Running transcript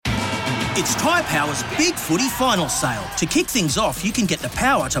It's Tyre Power's Big Footy Final Sale. To kick things off, you can get the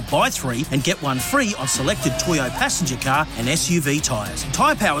power to buy 3 and get 1 free on selected Toyo passenger car and SUV tyres.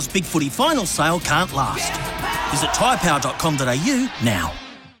 Tyre Power's Big Footy Final Sale can't last. Visit tyrepower.com.au now.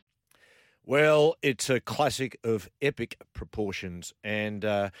 Well, it's a classic of epic proportions,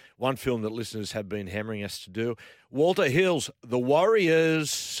 and one film that listeners have been hammering us to do. Walter Hill's The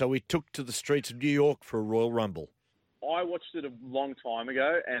Warriors. So we took to the streets of New York for a Royal Rumble. I watched it a long time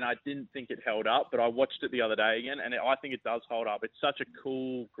ago, and I didn't think it held up, but I watched it the other day again, and I think it does hold up. It's such a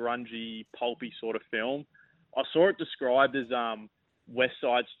cool, grungy, pulpy sort of film. I saw it described as West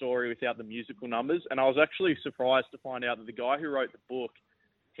Side Story without the musical numbers, and I was actually surprised to find out that the guy who wrote the book,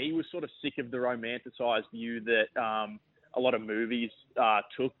 he was sort of sick of the romanticized view that a lot of movies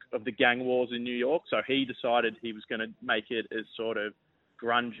took of the gang wars in New York, so he decided he was going to make it as sort of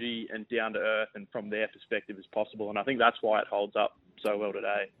grungy and down to earth and from their perspective as possible. And I think that's why it holds up so well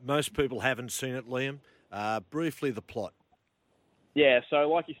today. Most people haven't seen it, Liam. Briefly, the plot. Yeah, so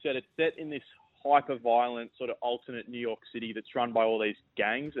like you said, it's set in this hyper-violent sort of alternate New York City that's run by all these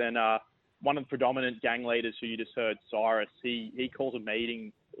gangs. And one of the predominant gang leaders who you just heard, Cyrus, he calls a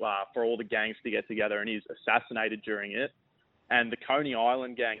meeting for all the gangs to get together, and he's assassinated during it. And the Coney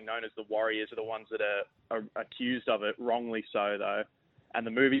Island gang, known as the Warriors, are the ones that are accused of it, wrongly so, though. And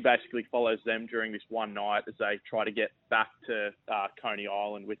the movie basically follows them during this one night as they try to get back to Coney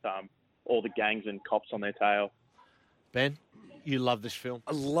Island with all the gangs and cops on their tail. Ben, you love this film?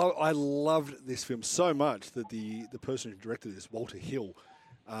 I loved this film so much that the person who directed this, Walter Hill,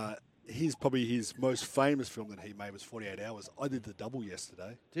 probably his most famous film that he made was 48 Hours. I did the double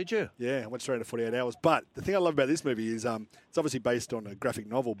yesterday. Did you? Yeah, I went straight to 48 Hours. But the thing I love about this movie is it's obviously based on a graphic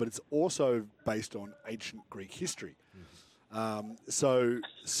novel, but it's also based on ancient Greek history. So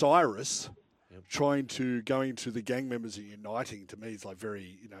Cyrus going to the gang members and uniting, to me, is like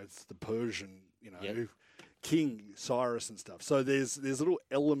very, it's the Persian, King Cyrus and stuff. So there's little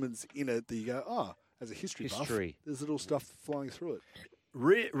elements in it that you go, as a history buff, there's little stuff flowing through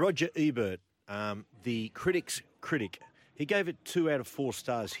it. Roger Ebert, the critic's critic, he gave it 2 out of 4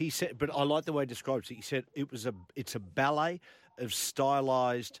 stars. He said, but I like the way he describes it. He said it's a ballet of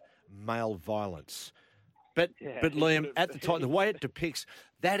stylized male violence. But Liam, at the time, the way it depicts,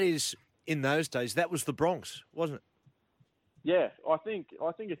 that is, in those days, that was the Bronx, wasn't it? Yeah, I think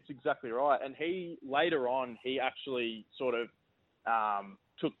it's exactly right. And later on, he actually sort of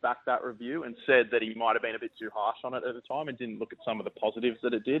took back that review and said that he might have been a bit too harsh on it at the time and didn't look at some of the positives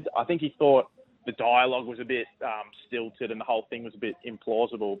that it did. I think he thought the dialogue was a bit stilted and the whole thing was a bit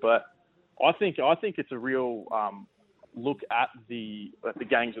implausible. But I think it's a real look at the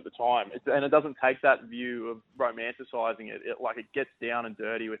gangs at the time, and it doesn't take that view of romanticizing it. It gets down and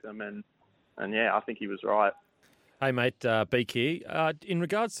dirty with them, and yeah, I think he was right. Hey mate, Beak here. In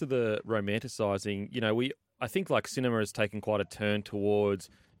regards to the romanticizing, I think cinema has taken quite a turn towards,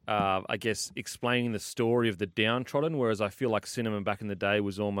 I guess, explaining the story of the downtrodden, whereas I feel like cinema back in the day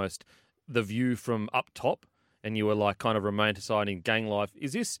was almost the view from up top, and you were kind of romanticizing gang life.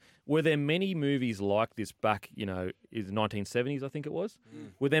 Were there many movies like this back, in the 1970s, I think it was?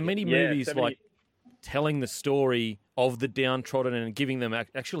 Were there many movies 70. Telling the story of the downtrodden and giving them,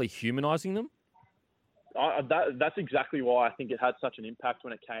 actually humanizing them? That's exactly why I think it had such an impact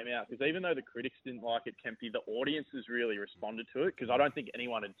when it came out, because even though the critics didn't like it, Kempy, the audiences really responded to it, because I don't think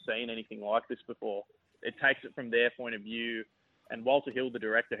anyone had seen anything like this before. It takes it from their point of view, and Walter Hill, the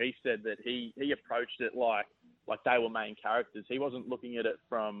director, he said that he approached it like they were main characters. He wasn't looking at it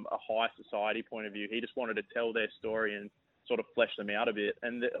from a high society point of view. He just wanted to tell their story and sort of flesh them out a bit.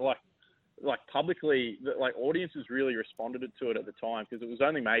 And publicly, audiences really responded to it at the time, because it was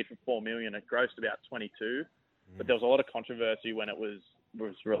only made for 4 million. It grossed about 22, but there was a lot of controversy when it was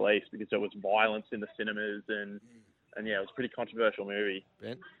released, because there was violence in the cinemas and yeah, it was a pretty controversial movie.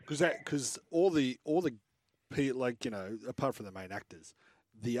 Because all the apart from the main actors,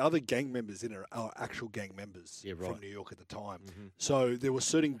 the other gang members in it are actual gang members from New York at the time. Mm-hmm. So there were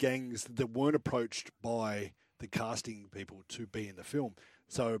certain gangs that weren't approached by the casting people to be in the film.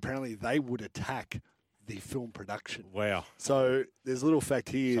 So apparently they would attack the film production. Wow. So there's a little fact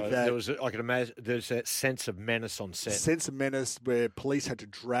here that I can imagine there's a sense of menace on set. Sense of menace where police had to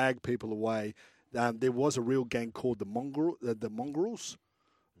drag people away. There was a real gang called the Mongrels,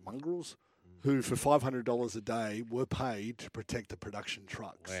 who for $500 a day were paid to protect the production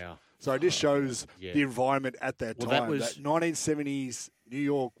trucks. Wow. So it just shows the environment at that time. That was 1970s New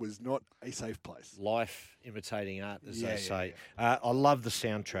York was not a safe place. Life imitating art, as they say. Yeah. I love the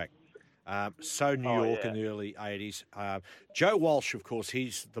soundtrack. So New York in the early 80s. Joe Walsh, of course,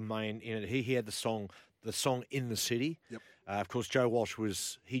 he's the main in it. He had the song the song In the City. Yep. Of course, Joe Walsh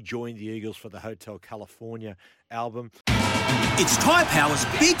he joined the Eagles for the Hotel California album. It's Tyre Power's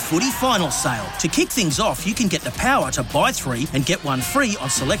Big Footy Final Sale. To kick things off, you can get the power to buy 3 and get 1 free on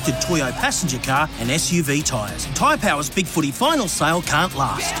selected Toyo passenger car and SUV tyres. Tyre Power's Big Footy Final Sale can't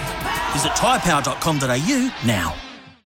last. Visit tyrepower.com.au now.